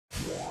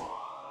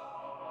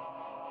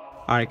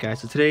Alright guys,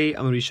 so today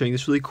I'm going to be showing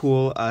this really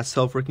cool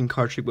self-working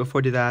card trick. Before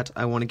I do that,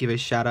 I want to give a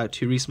shout out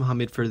to Reese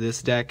Muhammad for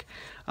this deck.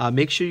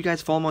 Make sure you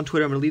guys follow him on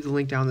Twitter. I'm going to leave the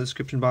link down in the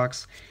description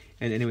box.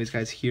 And anyways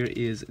guys, here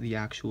is the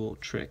actual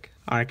trick.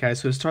 Alright guys,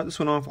 so to start this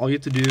one off, all you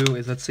have to do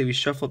is, let's say we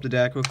shuffle up the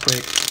deck real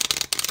quick.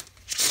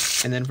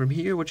 And then from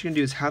here, what you're going to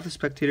do is have the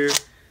spectator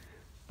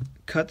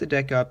cut the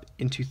deck up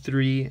into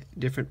 3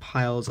 different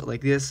piles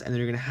like this. And then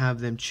you're going to have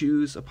them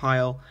choose a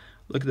pile,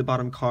 look at the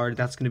bottom card,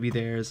 that's going to be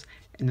theirs.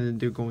 And then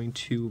they're going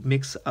to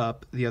mix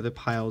up the other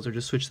piles or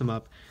just switch them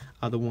up,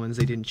 the ones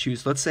they didn't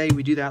choose. So let's say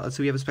we do that. Let's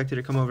say we have a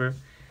spectator come over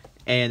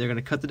and they're going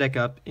to cut the deck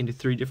up into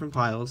 3 different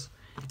piles.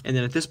 And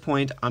then at this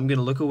point, I'm going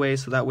to look away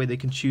so that way they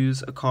can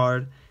choose a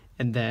card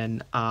and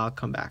then I'll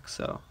come back.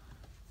 So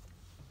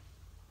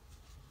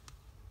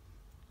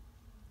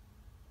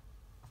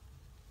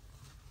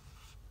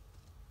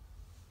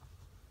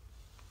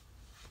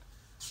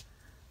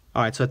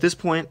alright, so at this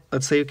point,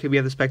 let's say okay, we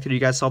have the spectator, you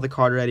guys saw the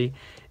card already.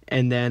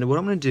 And then what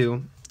I'm going to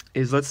do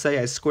is, let's say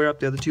I square up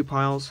the other 2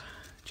 piles,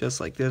 just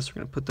like this.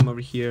 We're going to put them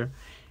over here,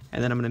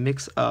 and then I'm going to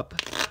mix up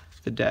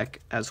the deck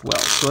as well.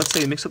 So let's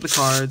say we mix up the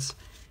cards,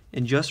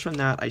 and just from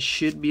that, I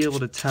should be able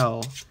to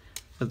tell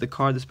that the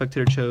card the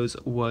spectator chose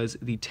was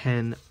the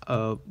 10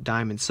 of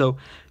diamonds. So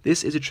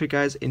this is a trick,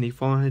 guys, and if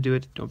you want to do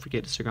it, don't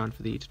forget to stick around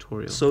for the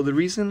tutorial. So the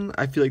reason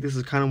I feel like this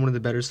is kind of one of the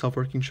better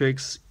self-working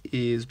tricks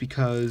is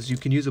because you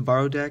can use a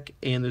borrow deck,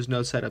 and there's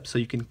no setup. So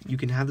you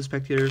can have the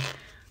spectator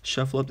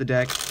shuffle up the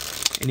deck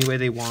any way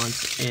they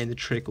want, and the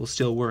trick will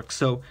still work.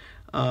 So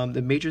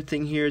the major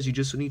thing here is you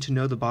just need to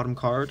know the bottom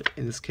card.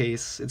 In this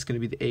case, it's going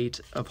to be the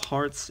 8 of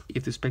hearts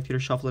if the spectator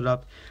shuffled it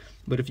up.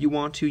 But if you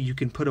want to, you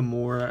can put a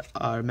more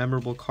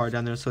memorable card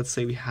down there. So let's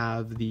say we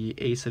have the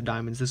ace of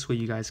diamonds. This way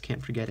you guys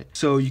can't forget it.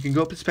 So you can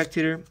go up to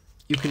spectator,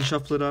 you can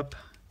shuffle it up,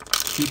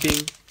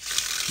 keeping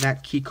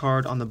that key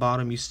card on the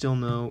bottom. You still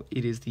know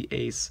it is the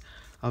ace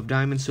of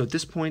diamonds. So at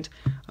this point,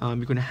 you're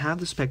going to have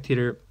the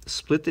spectator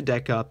split the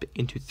deck up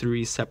into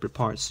 3 separate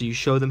parts. So you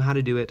show them how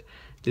to do it.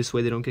 This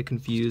way they don't get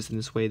confused, and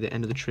this way the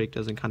end of the trick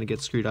doesn't kind of get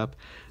screwed up.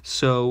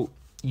 So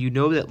you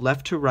know that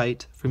left to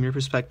right, from your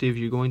perspective,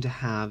 you're going to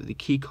have the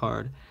key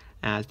card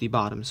at the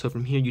bottom. So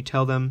from here, you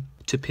tell them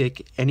to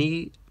pick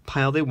any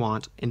pile they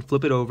want and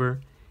flip it over,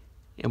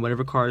 and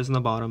whatever card is on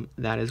the bottom,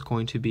 that is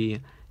going to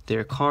be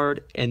their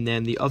card. And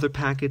then the other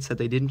packets that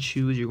they didn't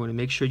choose, you're going to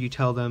make sure you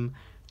tell them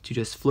to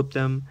just flip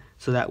them,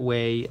 so that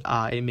way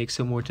it makes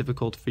it more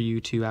difficult for you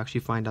to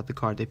actually find out the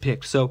card they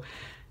picked. So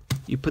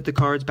you put the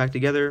cards back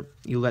together,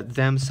 you let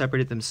them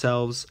separate it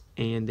themselves,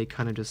 and they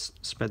kind of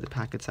just spread the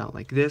packets out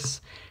like this.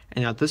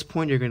 And at this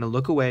point, you're going to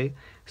look away,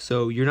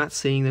 so you're not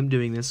seeing them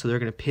doing this, so they're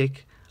going to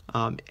pick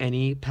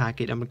any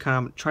packet. I'm going to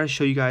kind of try to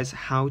show you guys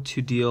how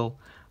to deal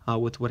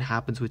with what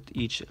happens with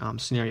each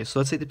scenario. So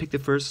let's say they pick the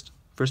first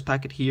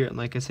packet here, and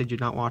like I said, you're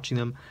not watching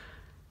them.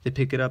 They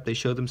pick it up, they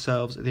show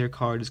themselves, their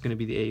card is going to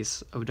be the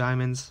ace of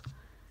diamonds.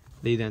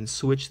 They then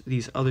switch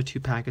these other 2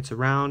 packets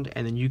around,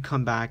 and then you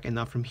come back, and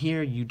now from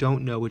here, you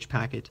don't know which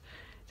packet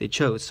they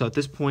chose. So at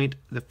this point,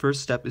 the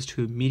first step is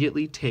to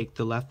immediately take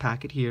the left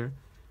packet here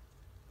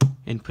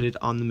and put it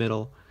on the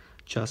middle,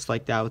 just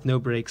like that, with no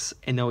breaks.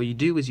 And now what you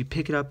do is you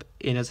pick it up,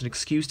 and as an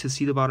excuse to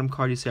see the bottom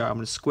card, you say, all right, I'm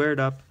going to square it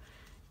up,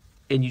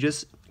 and you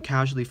just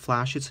casually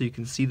flash it so you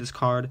can see this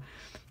card.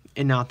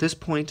 And now at this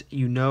point,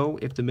 you know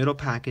if the middle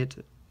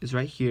packet is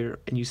right here,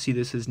 and you see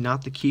this is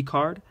not the key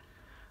card,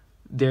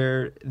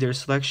 their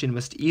selection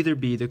must either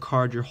be the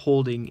card you're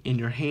holding in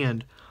your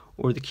hand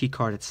or the key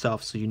card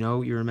itself. So you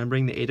know you're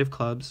remembering the 8 of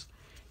clubs.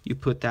 You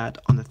put that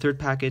on the 3rd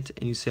packet,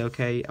 and you say,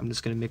 okay, I'm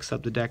just going to mix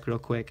up the deck real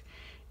quick.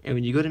 And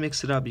when you go to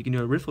mix it up, you can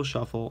do a riffle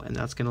shuffle, and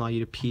that's going to allow you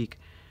to peek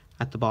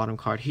at the bottom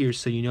card here,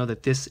 so you know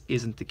that this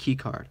isn't the key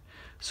card.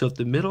 So if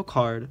the middle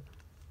card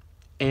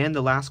and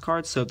the last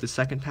card, so if the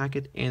 2nd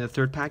packet and the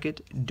 3rd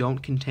packet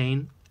don't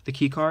contain the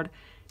key card,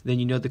 then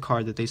you know the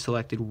card that they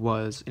selected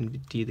was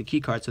indeed the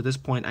key card. So at this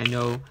point, I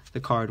know the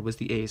card was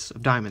the ace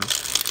of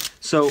diamonds.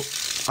 So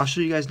I'll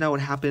show you guys now what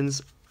happens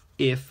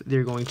if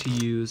they're going to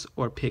use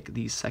or pick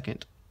the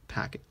 2nd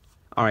packet.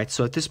 Alright,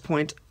 so at this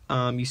point,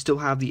 you still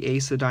have the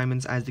ace of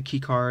diamonds as the key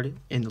card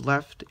in the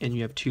left, and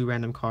you have 2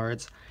 random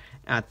cards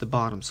at the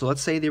bottom. So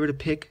let's say they were to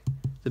pick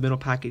the middle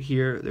packet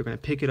here. They're going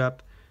to pick it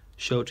up,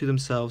 show it to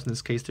themselves. In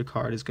this case, their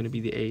card is going to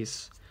be the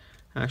ace.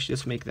 Actually,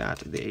 let's make that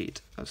the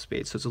 8 of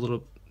spades, so it's a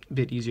little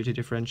bit easier to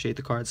differentiate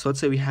the cards. So let's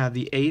say we have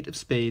the 8 of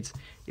spades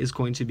is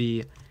going to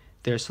be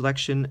their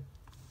selection.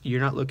 You're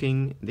not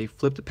looking, they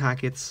flip the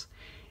packets,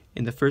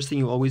 and the first thing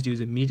you always do is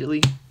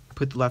immediately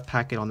put the left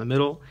packet on the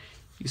middle.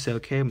 You say,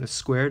 okay, I'm going to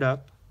square it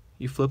up,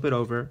 you flip it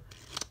over,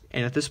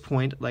 and at this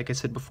point, like I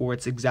said before,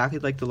 it's exactly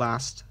like the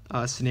last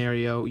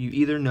scenario. You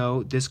either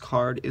know this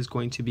card is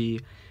going to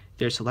be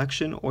their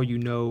selection, or you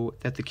know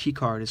that the key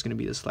card is going to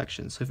be the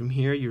selection. So from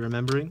here, you're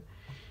remembering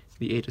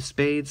the 8 of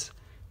spades.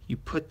 You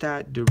put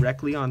that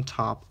directly on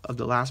top of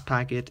the last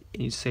packet,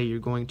 and you say you're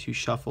going to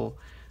shuffle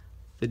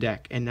the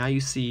deck. And now you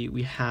see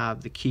we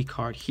have the key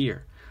card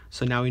here.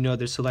 So now we know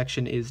their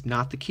selection is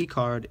not the key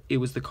card, it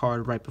was the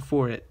card right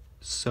before it,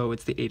 so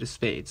it's the 8 of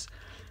spades.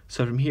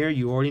 So from here,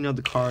 you already know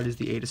the card is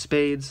the 8 of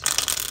spades.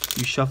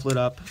 You shuffle it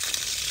up,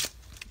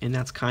 and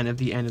that's kind of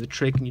the end of the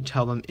trick, and you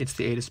tell them it's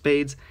the 8 of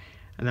spades.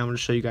 And I'm going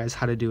to show you guys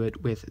how to do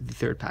it with the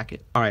third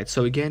packet. All right,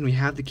 so again, we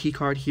have the key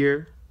card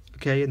here,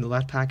 okay, in the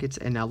left packets.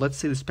 And now let's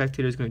say the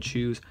spectator is going to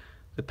choose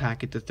the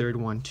packet, the third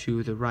one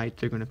to the right.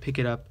 They're going to pick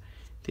it up.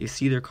 They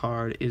see their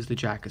card is the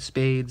jack of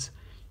spades.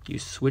 You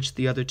switch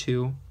the other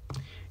two.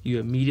 You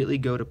immediately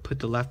go to put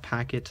the left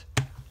packet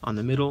on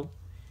the middle.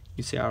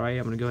 You say, all right,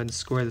 I'm going to go ahead and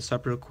square this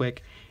up real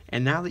quick.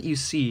 And now that you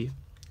see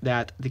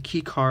that the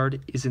key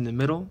card is in the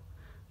middle,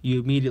 you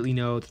immediately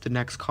know that the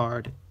next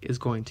card is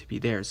going to be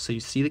theirs. So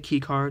you see the key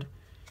card,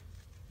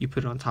 you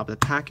put it on top of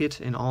the packet,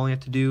 and all you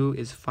have to do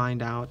is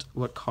find out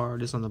what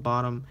card is on the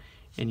bottom,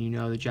 and you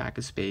know the jack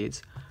of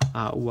spades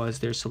was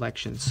their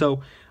selection.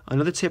 So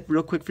another tip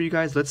real quick for you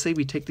guys, let's say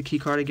we take the key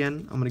card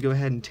again. I'm going to go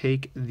ahead and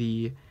take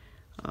the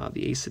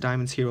ace of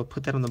diamonds here. We'll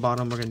put that on the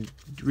bottom. We're going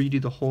to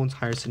redo the whole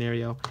entire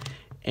scenario.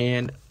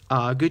 And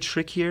a good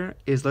trick here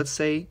is, let's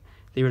say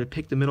they were to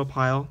pick the middle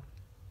pile.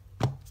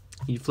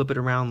 You flip it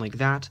around like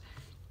that.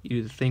 You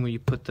do the thing where you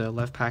put the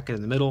left packet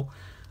in the middle.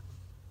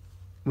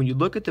 When you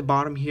look at the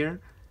bottom here,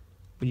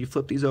 when you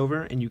flip these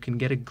over and you can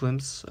get a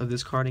glimpse of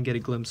this card and get a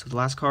glimpse of the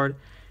last card,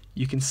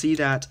 you can see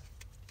that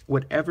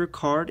whatever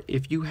card,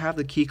 if you have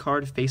the key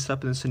card face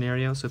up in the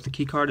scenario, so if the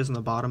key card is on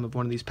the bottom of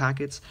one of these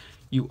packets,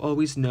 you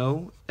always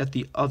know that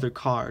the other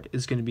card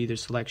is going to be their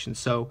selection.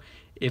 So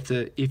if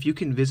you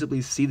can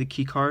visibly see the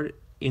key card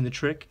in the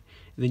trick,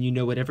 then you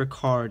know whatever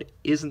card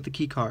isn't the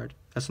key card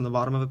that's on the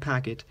bottom of a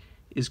packet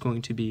is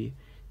going to be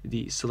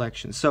the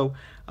selection. So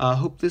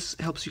hope this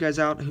helps you guys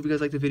out. I hope you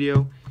guys like the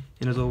video,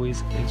 and as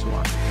always, thanks for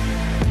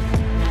watching.